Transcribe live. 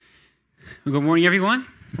Well, good morning, everyone.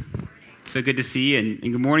 So good to see you, and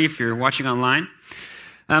good morning if you're watching online.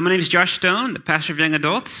 My name is Josh Stone, the pastor of young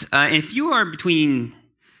adults. And if you are between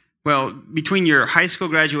your high school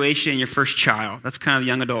graduation and your first child, that's kind of the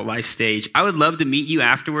young adult life stage, I would love to meet you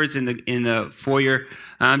afterwards in the foyer,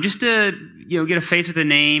 just to get a face with a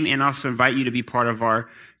name, and also invite you to be part of our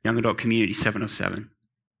young adult community 707.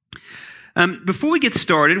 Before we get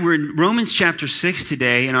started, we're in Romans chapter 6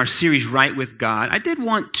 today in our series, Right with God. I did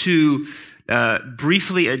want to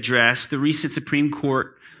briefly address the recent Supreme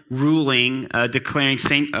Court ruling declaring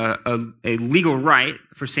a legal right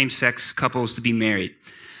for same-sex couples to be married.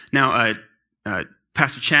 Now,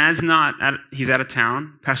 Pastor Chad's he's out of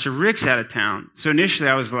town. Pastor Rick's out of town. So initially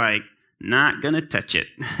I was like, not going to touch it.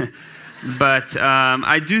 But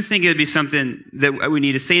I do think it'd be something that we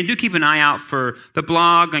need to say, and do keep an eye out for the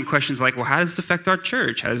blog and questions like, well, how does this affect our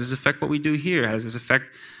church? How does this affect what we do here? How does this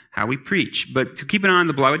affect how we preach? But to keep an eye on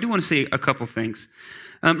the blog, I do want to say a couple things.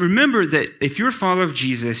 Remember that if you're a follower of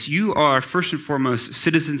Jesus, you are first and foremost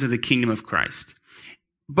citizens of the kingdom of Christ,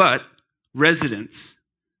 but residents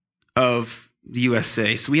of the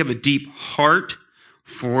USA. So we have a deep heart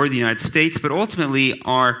for the United States, but ultimately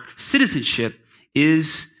our citizenship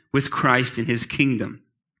is with Christ and his kingdom.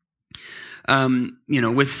 Many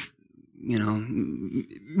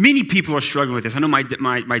people are struggling with this. I know my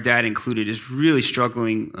dad included is really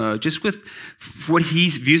struggling just with what he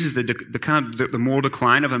views as the moral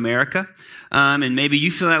decline of America. And maybe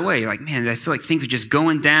you feel that way. You're like, man, I feel like things are just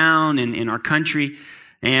going down in our country.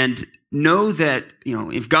 And know that,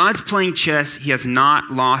 if God's playing chess, he has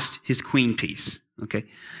not lost his queen piece. Okay.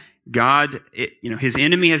 God, his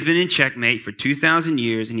enemy has been in checkmate for 2,000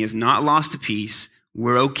 years, and he has not lost a piece.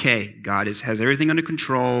 We're okay. God has everything under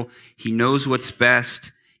control. He knows what's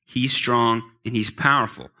best. He's strong, and he's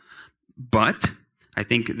powerful. But I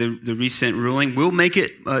think the recent ruling will make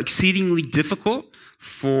it exceedingly difficult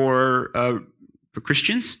for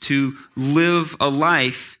Christians to live a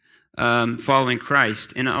life following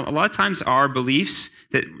Christ. And a lot of times our beliefs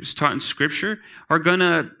that was taught in Scripture are going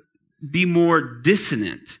to be more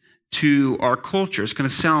dissonant to our culture. It's going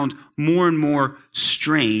to sound more and more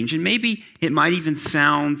strange, and maybe it might even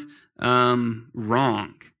sound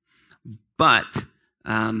wrong. But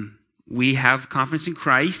we have confidence in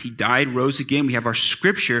Christ. He died, rose again. We have our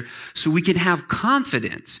Scripture, so we can have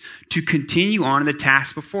confidence to continue on in the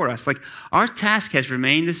task before us. Like, our task has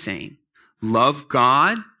remained the same. Love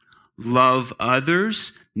God, love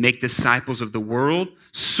others, make disciples of the world,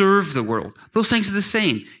 serve the world. Those things are the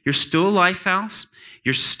same. You're still a Life House.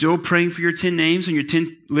 You're still praying for your 10 names on your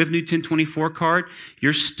Live New 1024 card.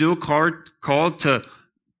 You're still called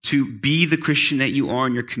to be the Christian that you are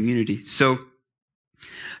in your community. So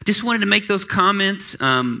I just wanted to make those comments.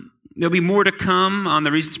 There'll be more to come on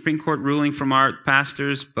the recent Supreme Court ruling from our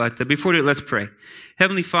pastors. But before that, let's pray.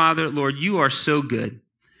 Heavenly Father, Lord, you are so good.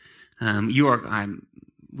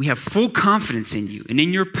 We have full confidence in you and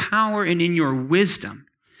in your power and in your wisdom.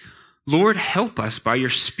 Lord, help us by your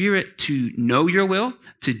Spirit to know your will,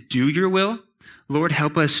 to do your will. Lord,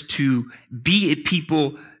 help us to be a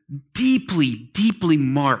people deeply, deeply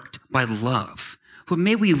marked by love. Lord,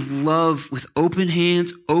 may we love with open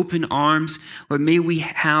hands, open arms. Lord, may we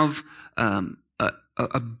have a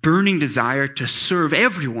burning desire to serve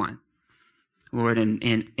everyone. Lord,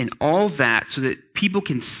 and all that so that people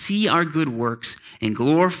can see our good works and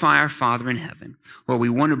glorify our Father in heaven. Lord, we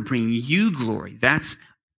want to bring you glory. That's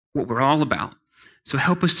what we're all about. So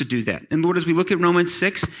help us to do that. And Lord, as we look at Romans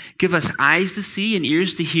 6, give us eyes to see and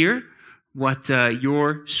ears to hear what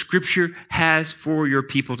your Scripture has for your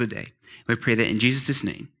people today. We pray that in Jesus'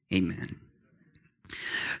 name, amen.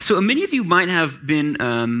 So many of you might have been,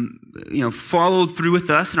 followed through with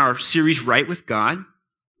us in our series, Right with God.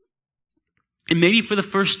 And maybe for the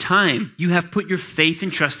first time, you have put your faith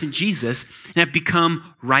and trust in Jesus and have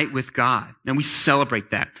become right with God. And we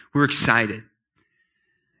celebrate that. We're excited.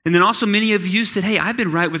 And then also many of you said, hey, I've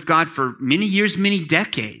been right with God for many years, many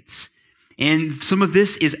decades. And some of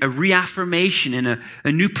this is a reaffirmation and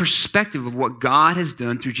a new perspective of what God has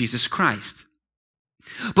done through Jesus Christ.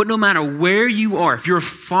 But no matter where you are, if you're a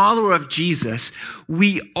follower of Jesus,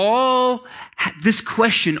 this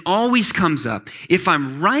question always comes up. If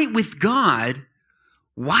I'm right with God,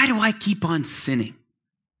 why do I keep on sinning?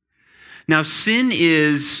 Now, sin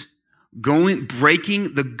is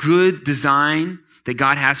breaking the good design that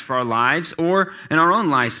God has for our lives, or in our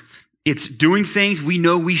own lives, it's doing things we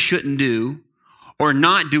know we shouldn't do, or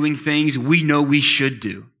not doing things we know we should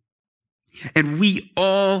do. And we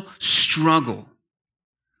all struggle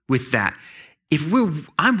with that.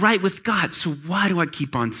 I'm right with God, so why do I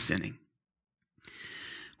keep on sinning?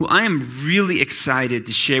 Well, I am really excited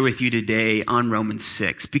to share with you today on Romans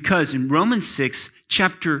 6, because in Romans 6,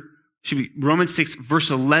 Romans 6, verse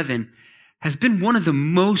 11, has been one of the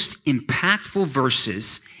most impactful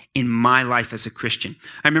verses in my life as a Christian.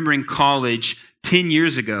 I remember in college 10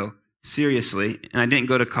 years ago, seriously, and I didn't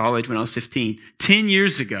go to college when I was 15, 10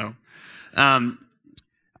 years ago,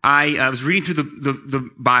 I was reading through the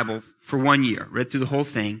Bible for 1 year, read through the whole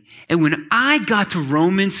thing. And when I got to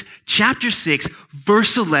Romans chapter 6,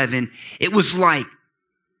 verse 11, it was like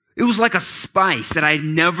a spice that I had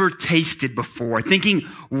never tasted before, thinking,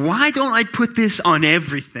 why don't I put this on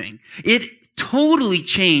everything? It totally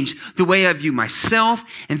changed the way I view myself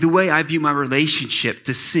and the way I view my relationship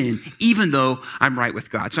to sin, even though I'm right with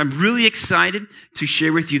God. So I'm really excited to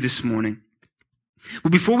share with you this morning.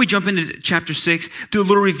 Well, before we jump into chapter 6, do a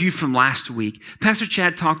little review from last week. Pastor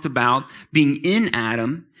Chad talked about being in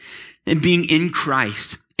Adam and being in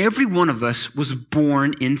Christ. Every one of us was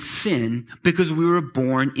born in sin because we were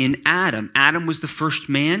born in Adam. Adam was the first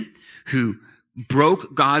man who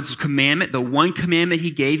broke God's commandment, the one commandment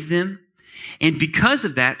he gave them. And because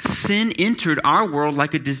of that, sin entered our world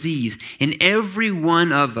like a disease. And every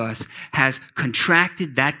one of us has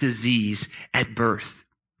contracted that disease at birth.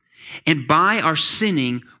 And by our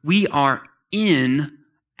sinning, we are in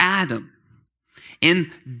Adam. And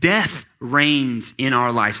death reigns in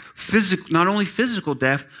our lives. Not only physical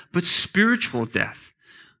death, but spiritual death.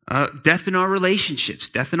 Death in our relationships,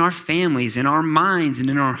 death in our families, in our minds, and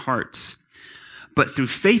in our hearts. But through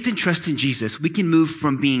faith and trust in Jesus, we can move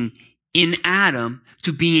from being in Adam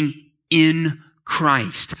to being in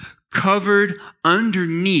Christ, covered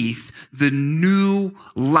underneath the new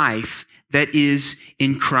life that is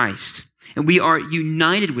in Christ. And we are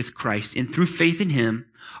united with Christ, and through faith in him,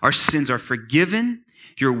 our sins are forgiven,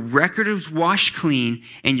 your record is washed clean,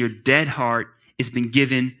 and your dead heart has been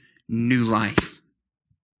given new life.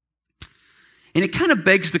 And it kind of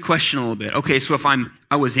begs the question a little bit. Okay, so if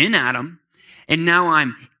I was in Adam, and now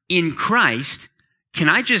I'm in Christ, can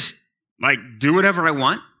I just do whatever I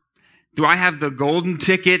want? Do I have the golden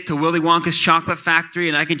ticket to Willy Wonka's chocolate factory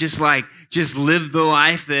and I can just live the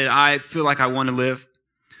life that I feel like I want to live?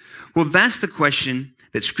 Well, that's the question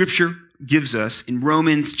that Scripture gives us in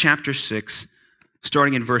Romans chapter 6,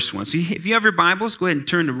 starting in verse 1. So if you have your Bibles, go ahead and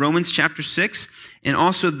turn to Romans chapter 6. And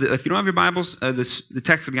also, if you don't have your Bibles, the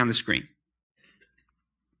text will be on the screen.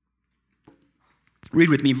 Read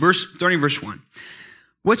with me, starting verse 1.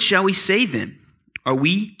 What shall we say then? Are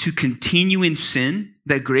we to continue in sin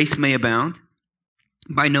that grace may abound?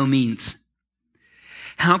 By no means.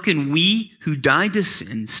 How can we who died to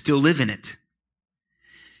sin still live in it?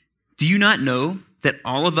 Do you not know that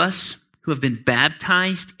all of us who have been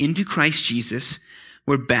baptized into Christ Jesus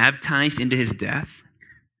were baptized into his death?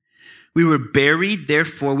 We were buried,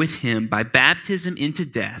 therefore, with him by baptism into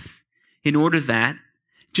death, in order that,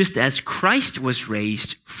 just as Christ was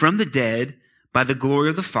raised from the dead by the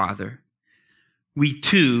glory of the Father, we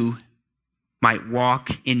too might walk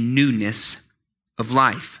in newness of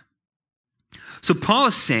life. So Paul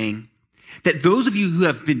is saying that those of you who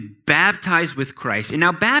have been baptized with Christ, and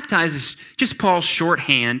now baptized is just Paul's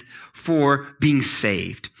shorthand for being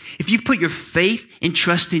saved. If you've put your faith and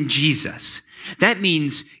trust in Jesus, that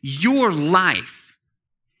means your life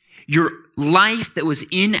that was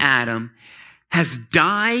in Adam has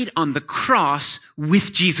died on the cross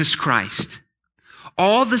with Jesus Christ.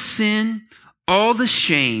 All the sin, all the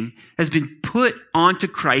shame has been put onto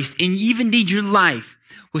Christ, and even indeed your life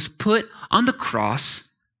was put on the cross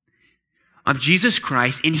of Jesus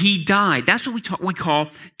Christ, and he died. That's what we call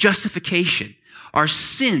justification. Our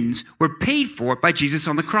sins were paid for by Jesus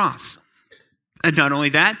on the cross. And not only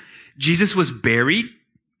that, Jesus was buried.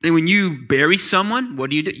 And when you bury someone,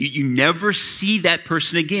 what do? You never see that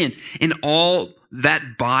person again. And all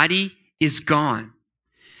that body is gone.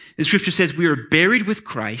 The scripture says we are buried with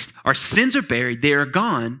Christ. Our sins are buried. They are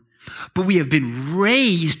gone. But we have been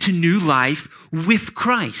raised to new life with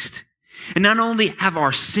Christ. And not only have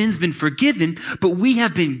our sins been forgiven, but we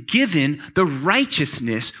have been given the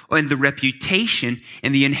righteousness and the reputation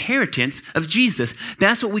and the inheritance of Jesus.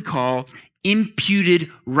 That's what we call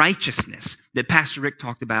imputed righteousness that Pastor Rick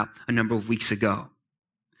talked about a number of weeks ago.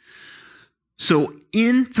 So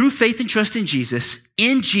through faith and trust in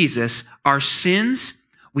Jesus, our sins,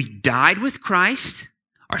 we died with Christ.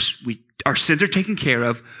 Our sins are taken care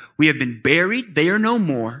of. We have been buried. They are no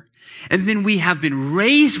more. And then we have been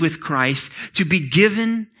raised with Christ to be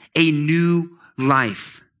given a new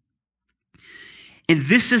life. And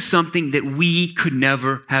this is something that we could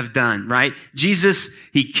never have done, right? Jesus,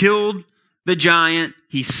 he killed the giant.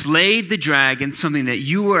 He slayed the dragon, something that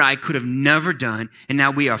you or I could have never done. And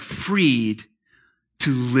now we are freed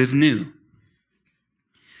to live new.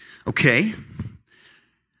 Okay,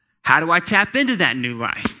 how do I tap into that new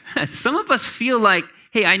life? Some of us feel like,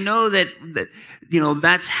 hey, I know that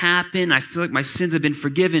that's happened. I feel like my sins have been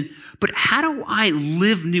forgiven. But how do I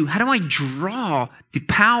live new? How do I draw the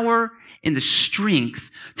power and the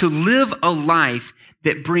strength to live a life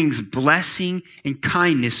that brings blessing and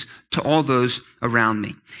kindness to all those around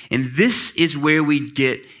me? And this is where we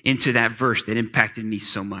get into that verse that impacted me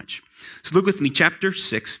so much. So look with me, chapter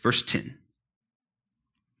 6, verse 10.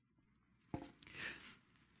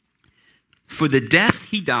 For the death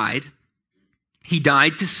he died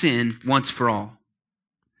to sin once for all.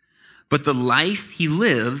 But the life he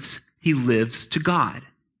lives to God.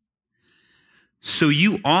 So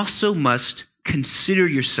you also must consider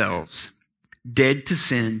yourselves dead to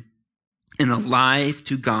sin and alive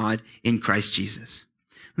to God in Christ Jesus.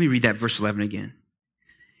 Let me read that verse 11 again.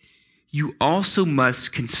 You also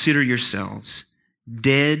must consider yourselves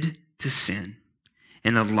dead to sin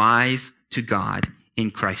and alive to God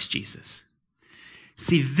in Christ Jesus.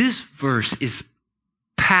 See, this verse is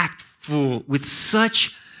packed full with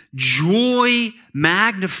such joy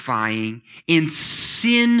magnifying and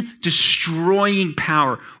sin destroying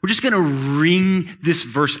power. We're just going to wring this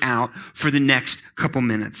verse out for the next couple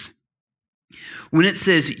minutes. When it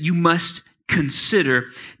says you must consider,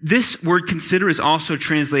 this word consider is also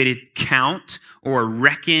translated count or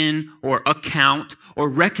reckon or account or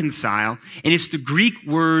reconcile, and it's the Greek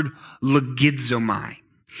word logizomai.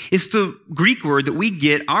 It's the Greek word that we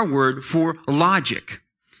get our word for logic.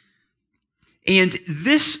 And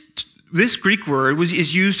this Greek word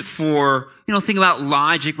is used for, think about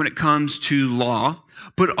logic when it comes to law,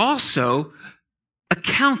 but also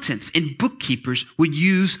accountants and bookkeepers would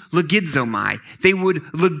use logizomai. They would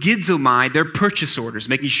logizomai their purchase orders,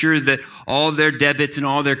 making sure that all their debits and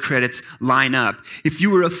all their credits line up. If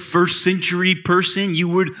you were a first century person, you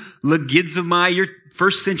would logizomai your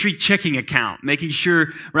first century checking account, making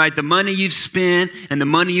sure, right, the money you've spent and the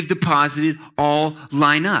money you've deposited all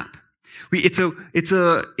line up. It's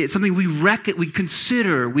something we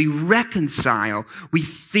consider, we reconcile, we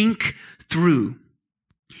think through.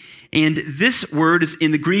 And this word is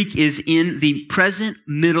in the Greek is in the present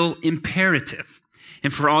middle imperative.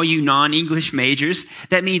 And for all you non-English majors,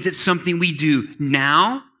 that means it's something we do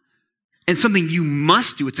now and something you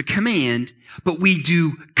must do. It's a command, but we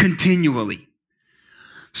do continually.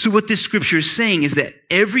 So what this scripture is saying is that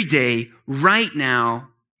every day, right now,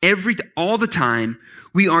 all the time,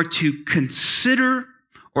 we are to consider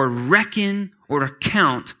or reckon or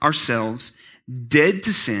account ourselves dead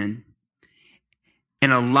to sin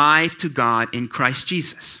and alive to God in Christ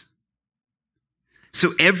Jesus.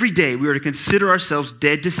 So every day we are to consider ourselves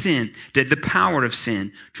dead to sin, dead to the power of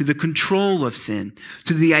sin, to the control of sin,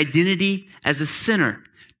 to the identity as a sinner,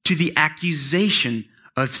 to the accusation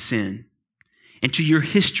of sin, and to your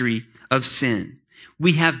history of sin.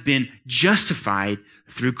 We have been justified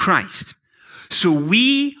through Christ. So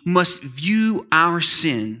we must view our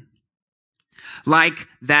sin like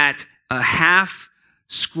that half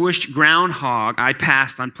squished groundhog I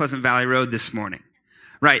passed on Pleasant Valley Road this morning.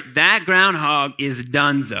 Right, that groundhog is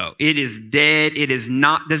donezo. It is dead. It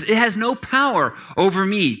has no power over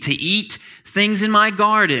me to eat things in my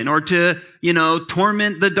garden or to,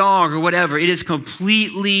 torment the dog or whatever. It is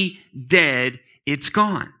completely dead. It's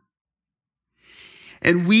gone.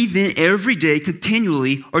 And we then every day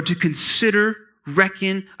continually are to consider,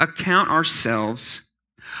 reckon, account ourselves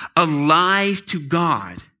alive to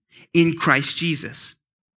God in Christ Jesus.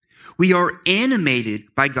 We are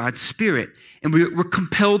animated by God's Spirit, and we're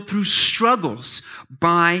compelled through struggles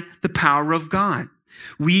by the power of God.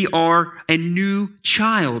 We are a new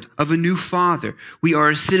child of a new Father. We are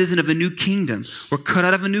a citizen of a new kingdom. We're cut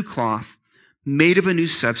out of a new cloth, made of a new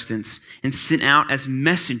substance, and sent out as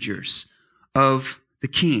messengers of the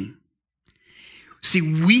King. See,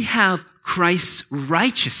 we have Christ's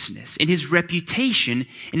righteousness and his reputation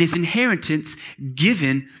and his inheritance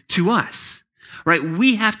given to us. Right?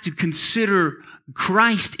 We have to consider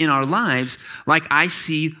Christ in our lives like I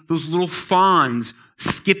see those little fawns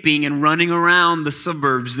skipping and running around the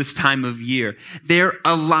suburbs this time of year. They're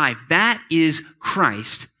alive. That is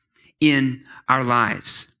Christ in our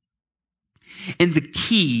lives. And the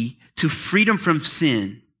key to freedom from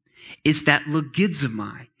sin is that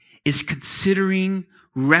logizomai, is considering,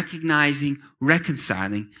 recognizing,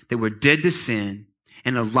 reconciling that we're dead to sin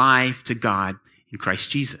and alive to God in Christ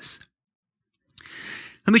Jesus.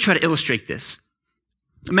 Let me try to illustrate this.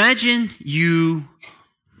 Imagine you,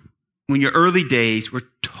 when your early days, were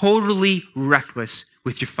totally reckless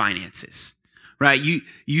with your finances, right?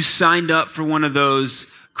 You signed up for one of those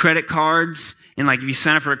credit cards, and like if you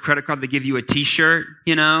sign up for a credit card, they give you a t-shirt,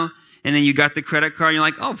 and then you got the credit card, and you're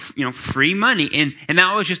like, oh, free money. And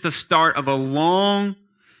that was just the start of a long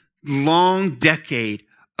decade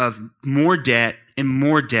of more debt and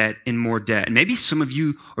more debt and more debt. And maybe some of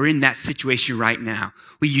you are in that situation right now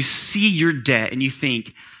where you see your debt and you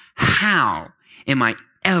think, how am I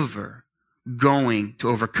ever going to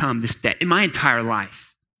overcome this debt in my entire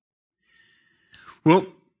life? Well,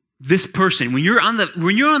 this person, when you're on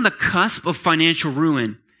the cusp of financial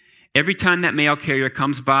ruin, every time that mail carrier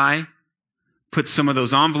comes by, put some of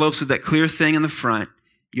those envelopes with that clear thing in the front,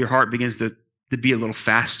 your heart begins to beat a little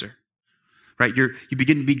faster, right? You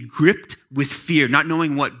begin to be gripped with fear, not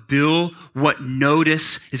knowing what bill, what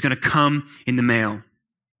notice is going to come in the mail.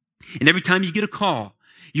 And every time you get a call,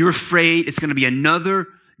 you're afraid it's going to be another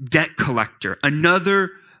debt collector,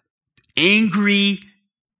 another angry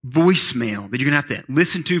voicemail that you're going to have to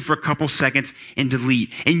listen to for a couple seconds and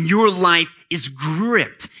delete. And your life is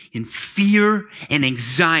gripped in fear and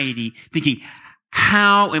anxiety, thinking,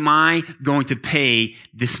 how am I going to pay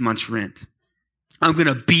this month's rent? I'm going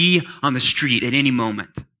to be on the street at any moment.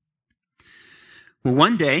 Well,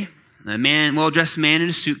 one day, a well-dressed man in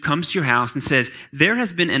a suit comes to your house and says, there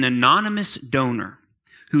has been an anonymous donor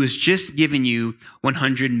who has just given you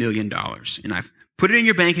 $100 million. And I've put it in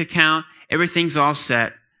your bank account. Everything's all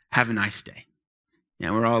set. Have a nice day.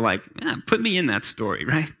 Yeah, we're all like, put me in that story,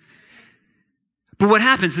 right? But what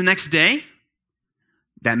happens the next day?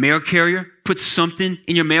 That mail carrier puts something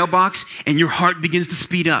in your mailbox and your heart begins to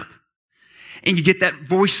speed up. And you get that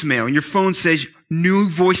voicemail and your phone says, new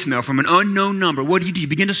voicemail from an unknown number. What do? You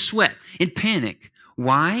begin to sweat and panic.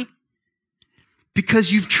 Why?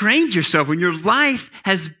 Because you've trained yourself and your life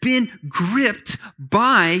has been gripped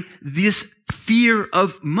by this fear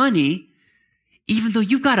of money, even though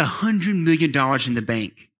you've got $100 million in the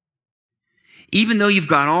bank. Even though you've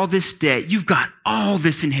got all this debt, you've got all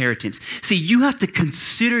this inheritance. See, you have to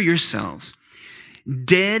consider yourselves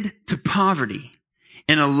dead to poverty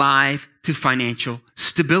and alive to financial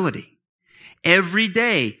stability. Every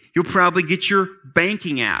day, you'll probably get your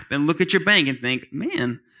banking app and look at your bank and think,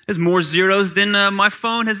 man, there's more zeros than my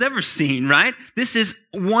phone has ever seen, right? This is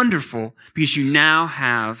wonderful because you now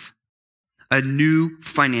have a new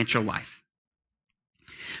financial life.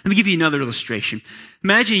 Let me give you another illustration.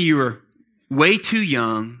 Imagine you were way too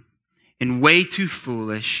young and way too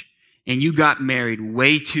foolish, and you got married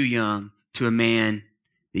way too young to a man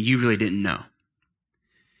that you really didn't know.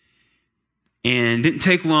 And it didn't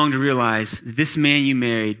take long to realize that this man you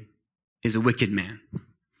married is a wicked man.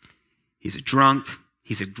 He's a drunk,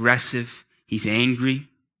 he's aggressive, he's angry,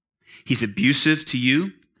 he's abusive to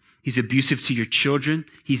you, he's abusive to your children,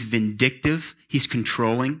 he's vindictive, he's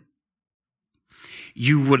controlling.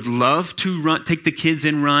 You would love to take the kids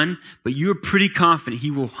and run, but you're pretty confident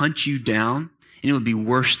he will hunt you down and it will be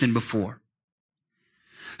worse than before.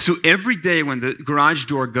 So every day when the garage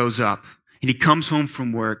door goes up and he comes home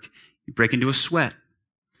from work, you break into a sweat,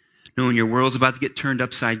 knowing your world's about to get turned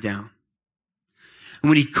upside down. And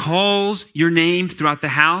when he calls your name throughout the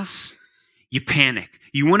house, you panic.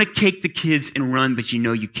 You want to take the kids and run, but you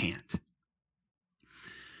know you can't.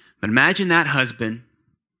 But imagine that husband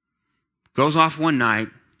goes off one night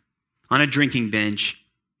on a drinking binge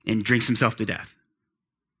and drinks himself to death.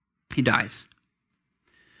 He dies.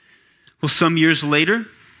 Well, some years later,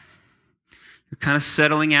 you're kind of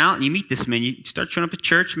settling out and you meet this man. You start showing up at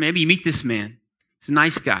church, maybe you meet this man. He's a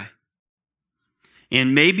nice guy.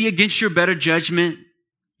 And maybe against your better judgment,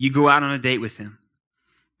 you go out on a date with him.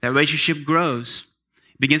 That relationship grows,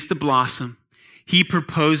 begins to blossom. He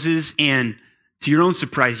proposes, and to your own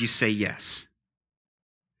surprise, you say yes.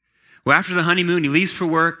 Well, after the honeymoon, he leaves for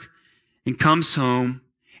work and comes home,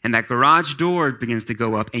 and that garage door begins to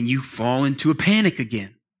go up, and you fall into a panic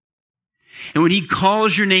again. And when he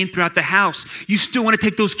calls your name throughout the house, you still want to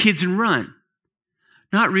take those kids and run,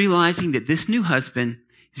 not realizing that this new husband,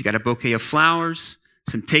 he's got a bouquet of flowers,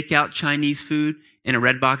 some takeout Chinese food, and a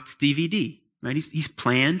Redbox DVD. Right? He's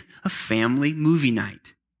planned a family movie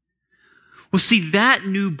night. Well, see, that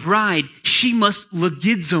new bride, she must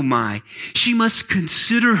legizomai. She must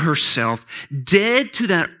consider herself dead to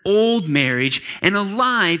that old marriage and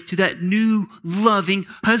alive to that new loving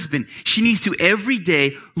husband. She needs to every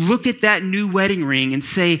day look at that new wedding ring and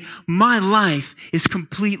say, my life is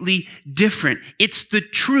completely different. It's the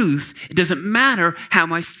truth. It doesn't matter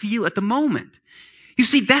how I feel at the moment. You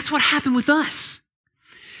see, that's what happened with us.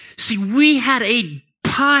 See, we had a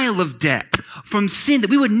pile of debt from sin that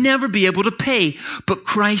we would never be able to pay. But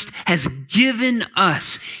Christ has given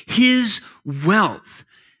us his wealth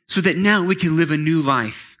so that now we can live a new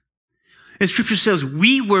life. And Scripture says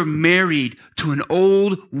we were married to an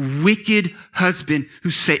old, wicked husband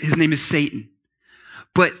his name is Satan.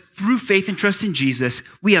 But through faith and trust in Jesus,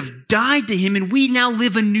 we have died to him and we now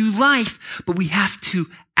live a new life. But we have to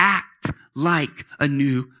act like a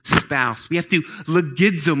new spouse. We have to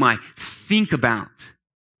logizomai, think about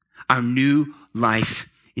our new life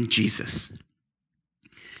in Jesus.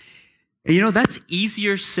 And that's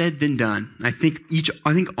easier said than done. I think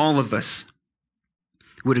all of us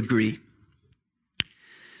would agree.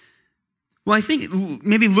 Well, I think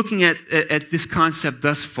maybe looking at this concept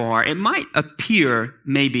thus far, it might appear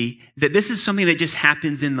maybe that this is something that just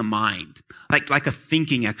happens in the mind, like a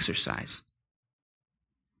thinking exercise.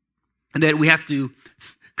 And that we have to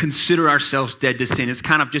consider ourselves dead to sin. It's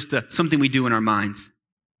kind of just something we do in our minds.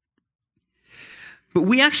 But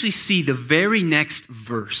we actually see the very next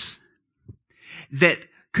verse that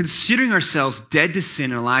considering ourselves dead to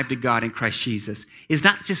sin and alive to God in Christ Jesus is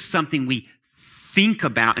not just something we think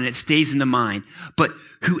about and it stays in the mind, but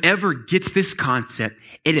whoever gets this concept,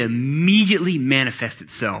 it immediately manifests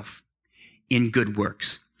itself in good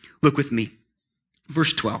works. Look with me.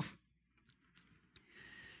 Verse 12.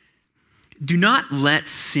 Do not let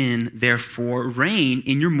sin, therefore, reign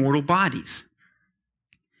in your mortal bodies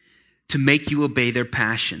to make you obey their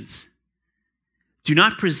passions. Do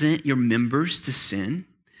not present your members to sin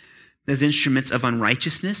as instruments of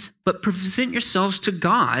unrighteousness, but present yourselves to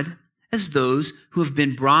God as those who have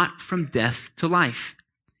been brought from death to life,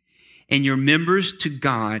 and your members to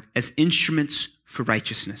God as instruments for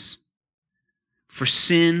righteousness. For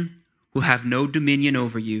sin will have no dominion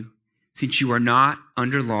over you, since you are not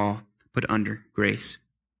under law, but under grace.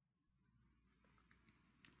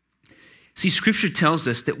 See, Scripture tells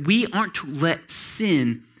us that we aren't to let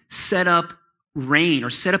sin set up reign or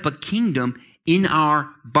set up a kingdom in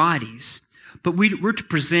our bodies, but we're to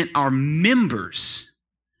present our members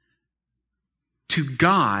to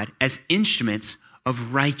God as instruments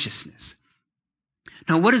of righteousness.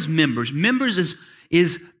 Now, what is members? Members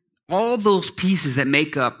is all those pieces that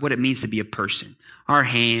make up what it means to be a person. Our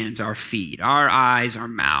hands, our feet, our eyes, our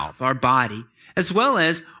mouth, our body, as well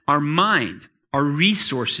as our mind, our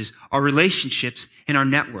resources, our relationships, and our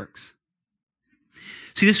networks.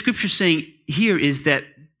 See, the scripture saying here is that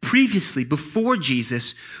previously, before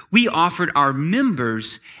Jesus, we offered our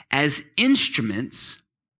members as instruments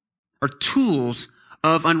or tools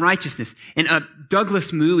of unrighteousness. And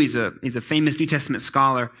Douglas Moo, he's a famous New Testament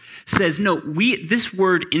scholar, says, no, this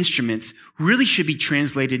word instruments really should be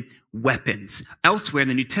translated weapons. Elsewhere in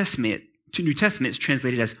the New Testament it's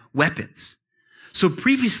translated as weapons. So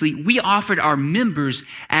previously, we offered our members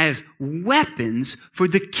as weapons for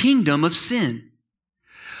the kingdom of sin.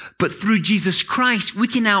 But through Jesus Christ, we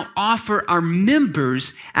can now offer our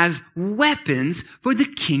members as weapons for the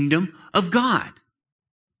kingdom of God.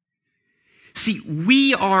 See,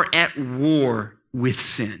 we are at war with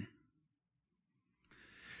sin.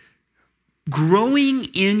 Growing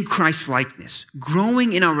in Christ-likeness,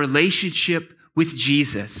 growing in our relationship with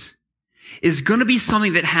Jesus is going to be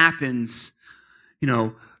something that happens,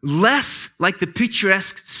 less like the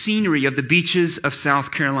picturesque scenery of the beaches of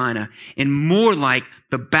South Carolina and more like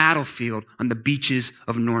the battlefield on the beaches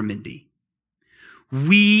of Normandy.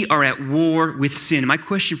 We are at war with sin. My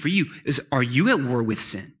question for you is, are you at war with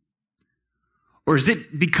sin? Or has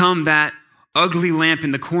it become that ugly lamp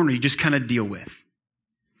in the corner you just kind of deal with?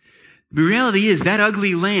 The reality is that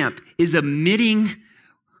ugly lamp is emitting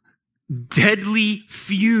deadly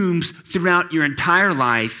fumes throughout your entire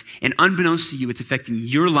life, and unbeknownst to you, it's affecting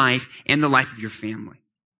your life and the life of your family.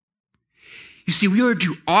 You see, we are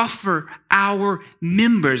to offer our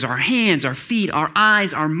members, our hands, our feet, our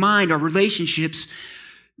eyes, our mind, our relationships.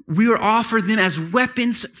 We are offer them as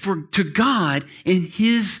weapons to God in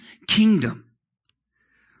His kingdom.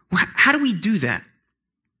 How do we do that?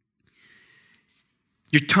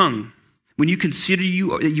 Your tongue. When you consider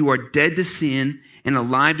that you are dead to sin and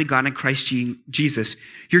alive to God in Christ Jesus,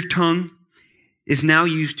 your tongue is now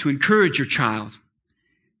used to encourage your child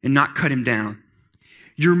and not cut him down.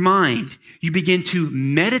 Your mind, you begin to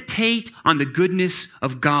meditate on the goodness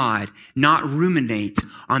of God, not ruminate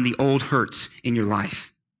on the old hurts in your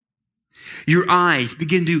life. Your eyes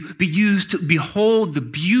begin to be used to behold the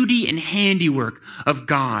beauty and handiwork of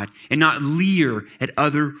God and not leer at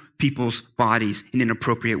other people's bodies in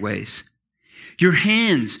inappropriate ways. Your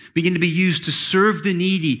hands begin to be used to serve the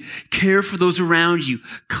needy, care for those around you,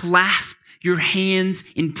 clasp your hands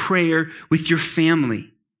in prayer with your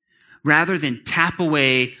family, rather than tap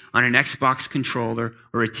away on an Xbox controller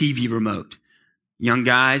or a TV remote. Young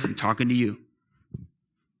guys, I'm talking to you.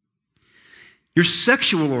 Your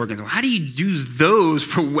sexual organs, well, how do you use those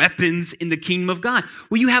for weapons in the kingdom of God?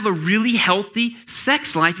 Well, you have a really healthy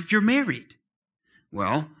sex life if you're married.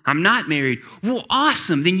 Well, I'm not married. Well,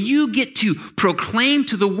 awesome. Then you get to proclaim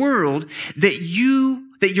to the world that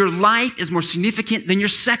your life is more significant than your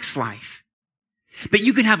sex life. That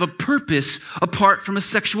you can have a purpose apart from a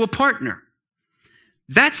sexual partner.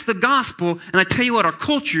 That's the gospel. And I tell you what, our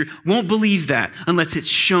culture won't believe that unless it's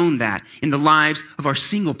shown that in the lives of our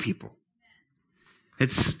single people.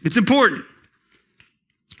 It's important.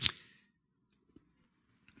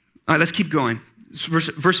 All right, let's keep going.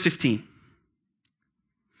 Verse 15.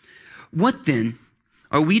 What then?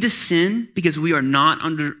 Are we to sin because we are not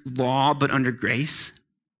under law but under grace?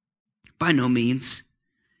 By no means.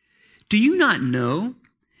 Do you not know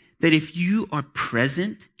that if you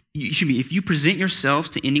present yourselves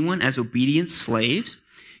to anyone as obedient slaves,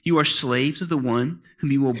 you are slaves of the one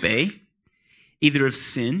whom you obey, either of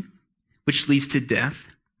sin, which leads to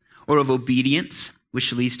death, or of obedience,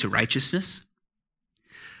 which leads to righteousness?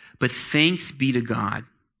 But thanks be to God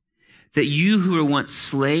that you who were once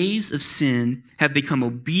slaves of sin have become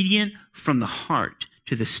obedient from the heart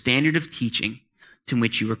to the standard of teaching to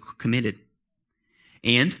which you were committed.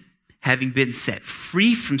 And having been set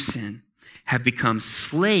free from sin, have become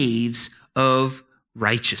slaves of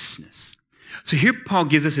righteousness. So here Paul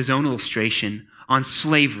gives us his own illustration on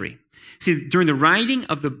slavery. See, during the writing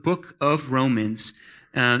of the book of Romans,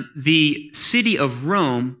 the city of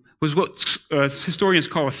Rome was what historians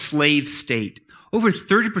call a slave state. Over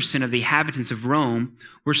 30% of the inhabitants of Rome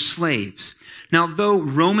were slaves. Now, though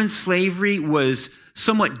Roman slavery was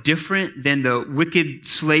somewhat different than the wicked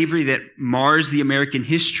slavery that mars the American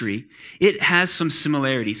history, it has some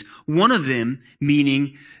similarities. One of them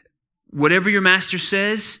meaning whatever your master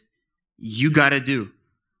says, you got to do.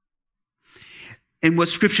 And what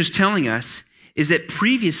Scripture's telling us is that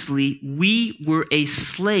previously we were a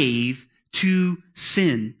slave to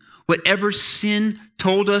sin. Whatever sin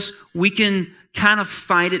told us, we can kind of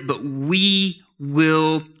fight it, but we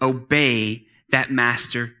will obey that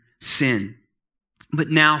master sin. But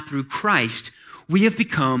now through Christ, we have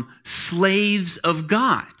become slaves of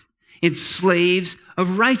God and slaves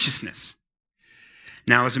of righteousness.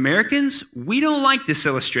 Now, as Americans, we don't like this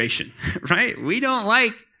illustration, right? We don't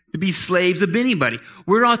like to be slaves of anybody.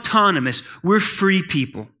 We're autonomous. We're free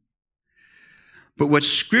people. But what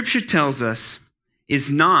Scripture tells us is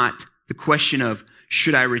not the question of,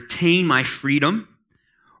 should I retain my freedom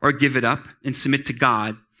or give it up and submit to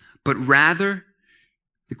God? But rather,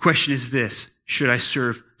 the question is this: should I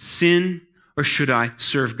serve sin or should I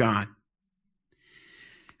serve God?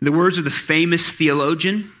 In the words of the famous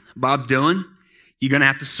theologian, Bob Dylan, you're going to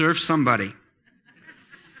have to serve somebody.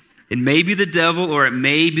 It may be the devil or it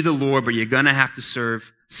may be the Lord, but you're going to have to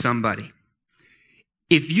serve somebody.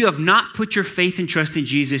 If you have not put your faith and trust in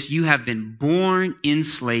Jesus, you have been born in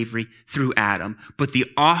slavery through Adam. But the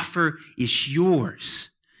offer is yours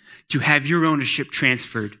to have your ownership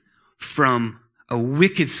transferred from a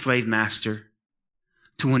wicked slave master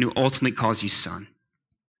to one who ultimately calls you son.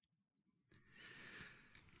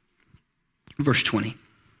 Verse 20.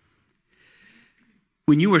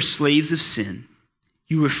 When you were slaves of sin,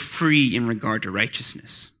 you were free in regard to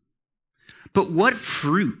righteousness. But what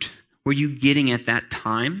fruit were you getting at that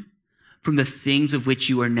time from the things of which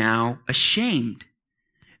you are now ashamed?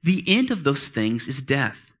 The end of those things is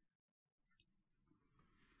death.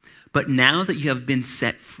 But now that you have been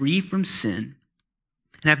set free from sin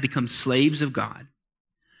and have become slaves of God,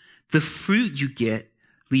 the fruit you get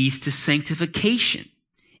leads to sanctification,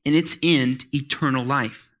 and its end, eternal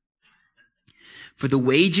life. For the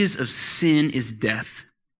wages of sin is death,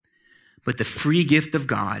 but the free gift of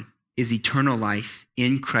God is eternal life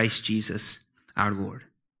in Christ Jesus our Lord.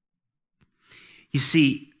 You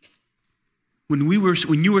see, when you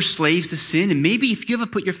were slaves to sin, and maybe if you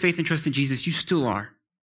haven't put your faith and trust in Jesus, you still are.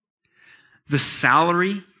 The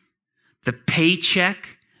salary, the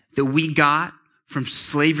paycheck that we got from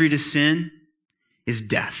slavery to sin is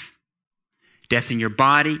death. Death in your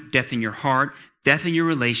body, death in your heart, death in your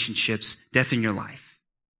relationships, death in your life.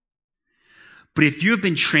 But if you have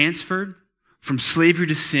been transferred from slavery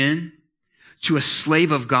to sin to a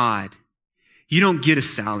slave of God, you don't get a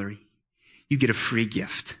salary. You get a free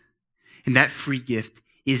gift. And that free gift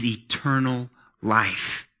is eternal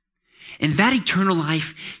life. And that eternal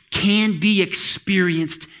life can be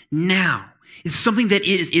experienced now. It's something that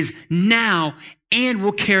is now and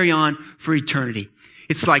will carry on for eternity.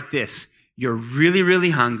 It's like this. You're really, really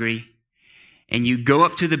hungry, and you go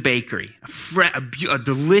up to the bakery, a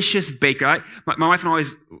delicious bakery. My wife and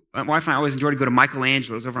I always enjoy to go to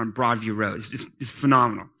Michelangelo's over on Broadview Road. It's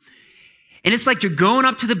phenomenal. And it's like you're going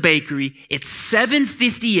up to the bakery. It's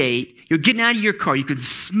 7:58. You're getting out of your car. You can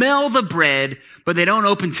smell the bread, but they don't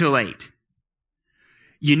open till 8.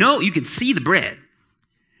 You know, you can see the bread.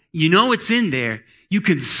 You know it's in there. You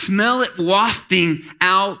can smell it wafting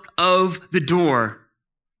out of the door.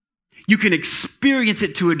 You can experience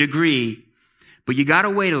it to a degree, but you got to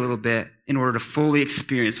wait a little bit in order to fully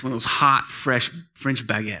experience one of those hot, fresh French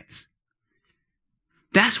baguettes.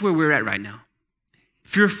 That's where we're at right now.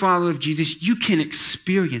 If you're a follower of Jesus, you can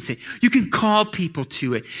experience it. You can call people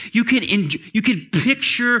to it. You can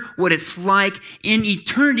picture what it's like in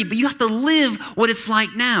eternity, but you have to live what it's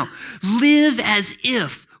like now. Live as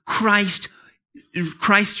if Christ's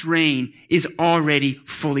reign is already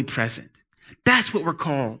fully present. That's what we're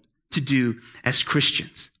called to do as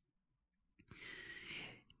Christians.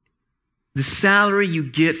 The salary you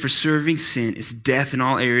get for serving sin is death in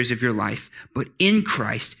all areas of your life. But in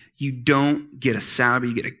Christ, you don't get a salary,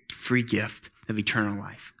 you get a free gift of eternal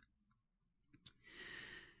life.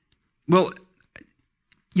 Well,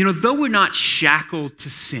 you know, though we're not shackled to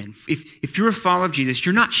sin, if you're a follower of Jesus,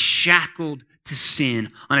 you're not shackled to sin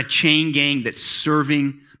on a chain gang that's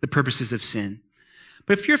serving the purposes of sin.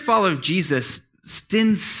 But if you're a follower of Jesus,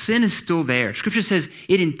 sin is still there. Scripture says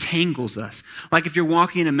it entangles us. Like if you're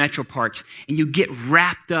walking in Metro Parks and you get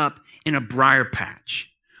wrapped up in a briar patch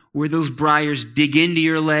where those briars dig into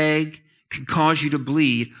your leg, can cause you to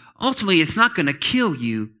bleed. Ultimately, it's not going to kill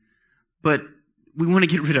you, but we want to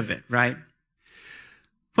get rid of it, right?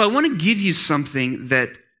 But I want to give you something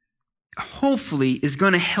that hopefully is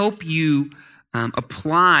going to help you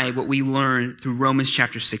apply what we learned through Romans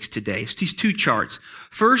chapter 6 today. So these two charts.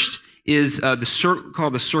 First is called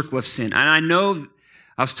the circle of sin. And I know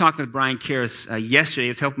I was talking with Brian Karras yesterday. He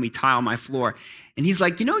was helping me tile my floor. And he's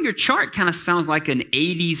like, you know, your chart kind of sounds like an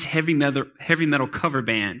 80s heavy metal cover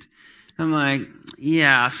band. I'm like,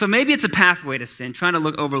 yeah. So maybe it's a pathway to sin. Trying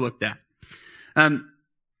to overlook that.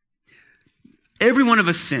 Every one of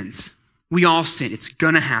us sins. We all sin. It's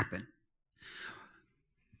going to happen.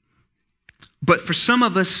 But for some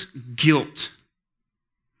of us, guilt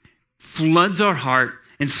floods our heart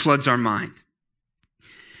and floods our mind.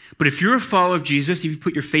 But if you're a follower of Jesus, if you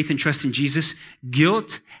put your faith and trust in Jesus,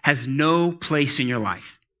 guilt has no place in your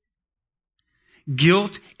life.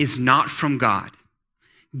 Guilt is not from God.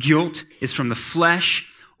 Guilt is from the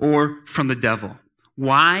flesh or from the devil.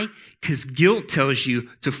 Why? Because guilt tells you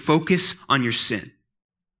to focus on your sin.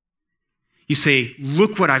 You say,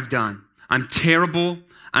 look what I've done. I'm terrible.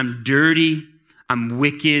 I'm dirty. I'm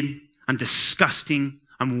wicked. I'm disgusting.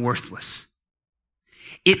 I'm worthless.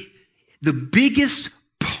 The biggest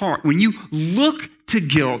part, when you look to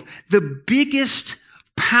guilt, the biggest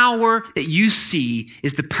power that you see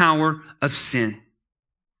is the power of sin.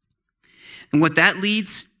 And what that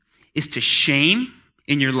leads is to shame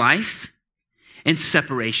in your life and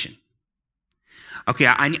separation. Okay,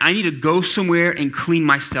 I need to go somewhere and clean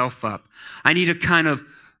myself up. I need to kind of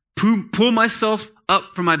pull myself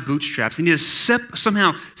up from my bootstraps. I need to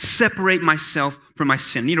somehow separate myself from my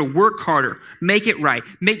sin. I need to work harder, make it right,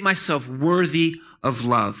 make myself worthy of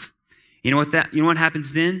love. You know what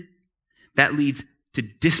happens then? That leads to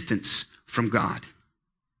distance from God.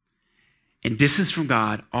 And distance from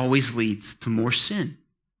God always leads to more sin.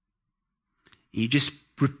 You just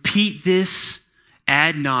repeat this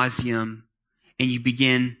ad nauseum, and you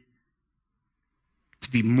begin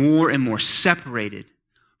to be more and more separated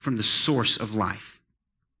from the source of life.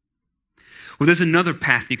 Well, there's another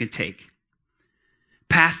path you can take.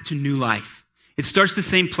 Path to new life. It starts the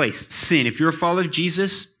same place, sin. If you're a follower of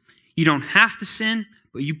Jesus, you don't have to sin,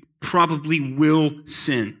 but you probably will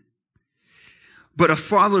sin. But a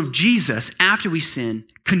follower of Jesus, after we sin,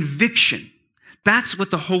 conviction. That's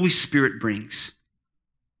what the Holy Spirit brings.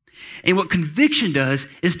 And what conviction does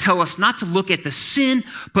is tell us not to look at the sin,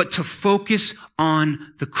 but to focus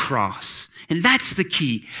on the cross. And that's the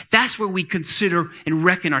key. That's where we consider and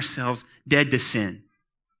reckon ourselves dead to sin.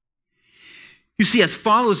 You see, as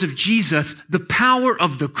followers of Jesus, the power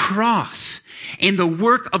of the cross and the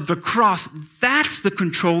work of the cross, that's the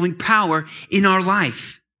controlling power in our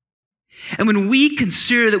life. And when we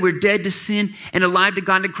consider that we're dead to sin and alive to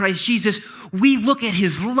God in Christ Jesus, we look at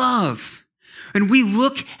his love. And we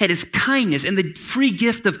look at his kindness and the free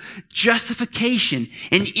gift of justification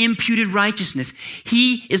and imputed righteousness.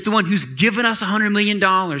 He is the one who's given us $100 million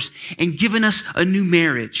and given us a new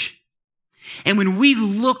marriage. And when we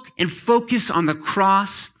look and focus on the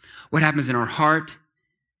cross, what happens in our heart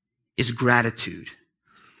is gratitude.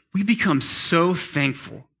 We become so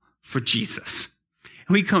thankful for Jesus.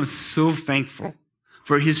 And we become so thankful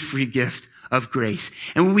for his free gift of grace.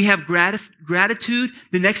 And when we have gratitude,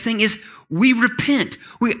 the next thing is we repent.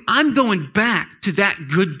 I'm going back to that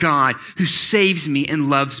good God who saves me and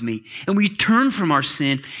loves me. And we turn from our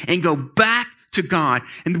sin and go back to God.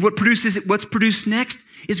 And what's produced next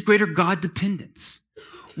is greater God dependence.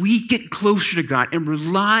 We get closer to God and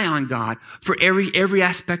rely on God for every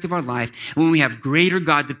aspect of our life. And when we have greater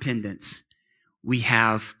God dependence, we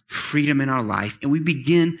have freedom in our life and we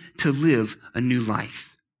begin to live a new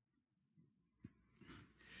life.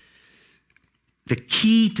 The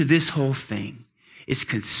key to this whole thing is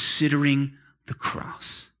considering the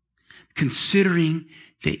cross. Considering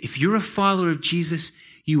that if you're a follower of Jesus,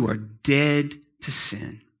 you are dead to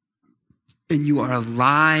sin and you are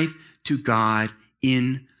alive to God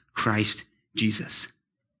in Christ Jesus.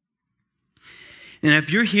 And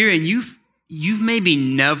if you're here and you've maybe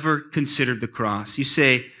never considered the cross, you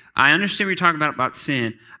say, I understand what you're talking about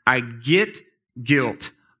sin. I get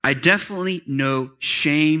guilt. I definitely know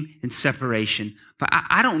shame and separation, but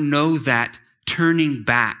I don't know that turning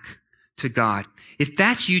back to God. If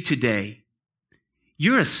that's you today,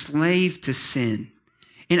 you're a slave to sin.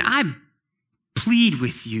 And I plead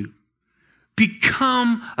with you,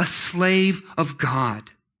 become a slave of God.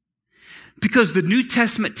 Because the New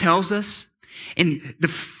Testament tells us in the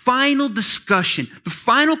final discussion, the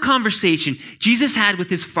final conversation Jesus had with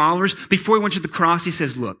his followers before he went to the cross, he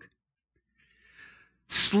says, look,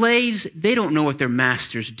 slaves, they don't know what their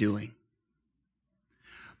master's doing.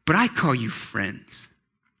 But I call you friends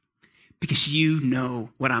because you know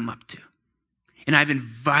what I'm up to. And I've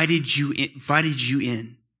invited you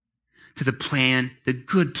in to the plan, the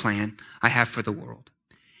good plan I have for the world.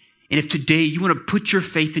 And if today you want to put your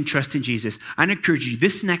faith and trust in Jesus, I encourage you,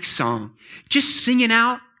 this next song, just sing it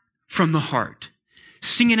out from the heart.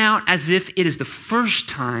 Sing it out as if it is the first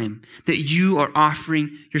time that you are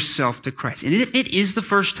offering yourself to Christ. And if it is the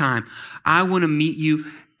first time, I want to meet you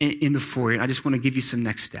in the foyer. I just want to give you some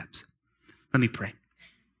next steps. Let me pray.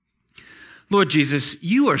 Lord Jesus,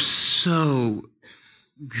 you are so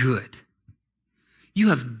good. You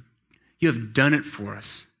have done it for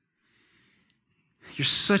us. You're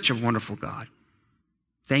such a wonderful God.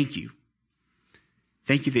 Thank you.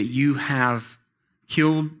 Thank you that you have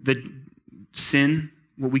killed the sin,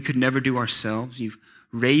 what we could never do ourselves. You've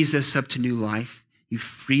raised us up to new life. You've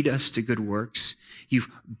freed us to good works. You've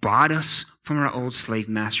bought us from our old slave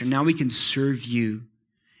master. Now we can serve you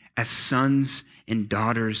as sons and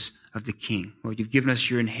daughters of the King. Lord, you've given us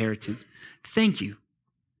your inheritance. Thank you.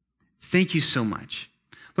 Thank you so much.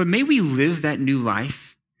 Lord, may we live that new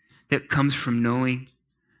life that comes from knowing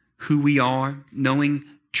who we are, knowing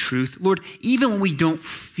truth. Lord, even when we don't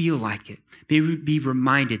feel like it, may we be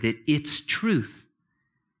reminded that it's truth.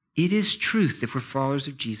 It is truth if we're followers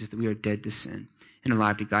of Jesus, that we are dead to sin and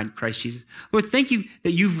alive to God in Christ Jesus. Lord, thank you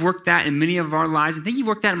that you've worked that in many of our lives. And thank you've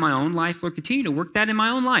worked that in my own life. Lord, continue to work that in my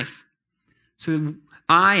own life. So that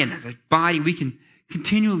I and as a body, we can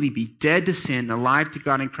continually be dead to sin and alive to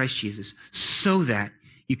God in Christ Jesus so that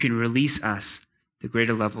you can release us the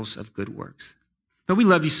greater levels of good works. But we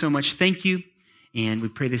love you so much. Thank you. And we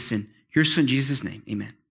pray this in your son, Jesus' name.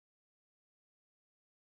 Amen.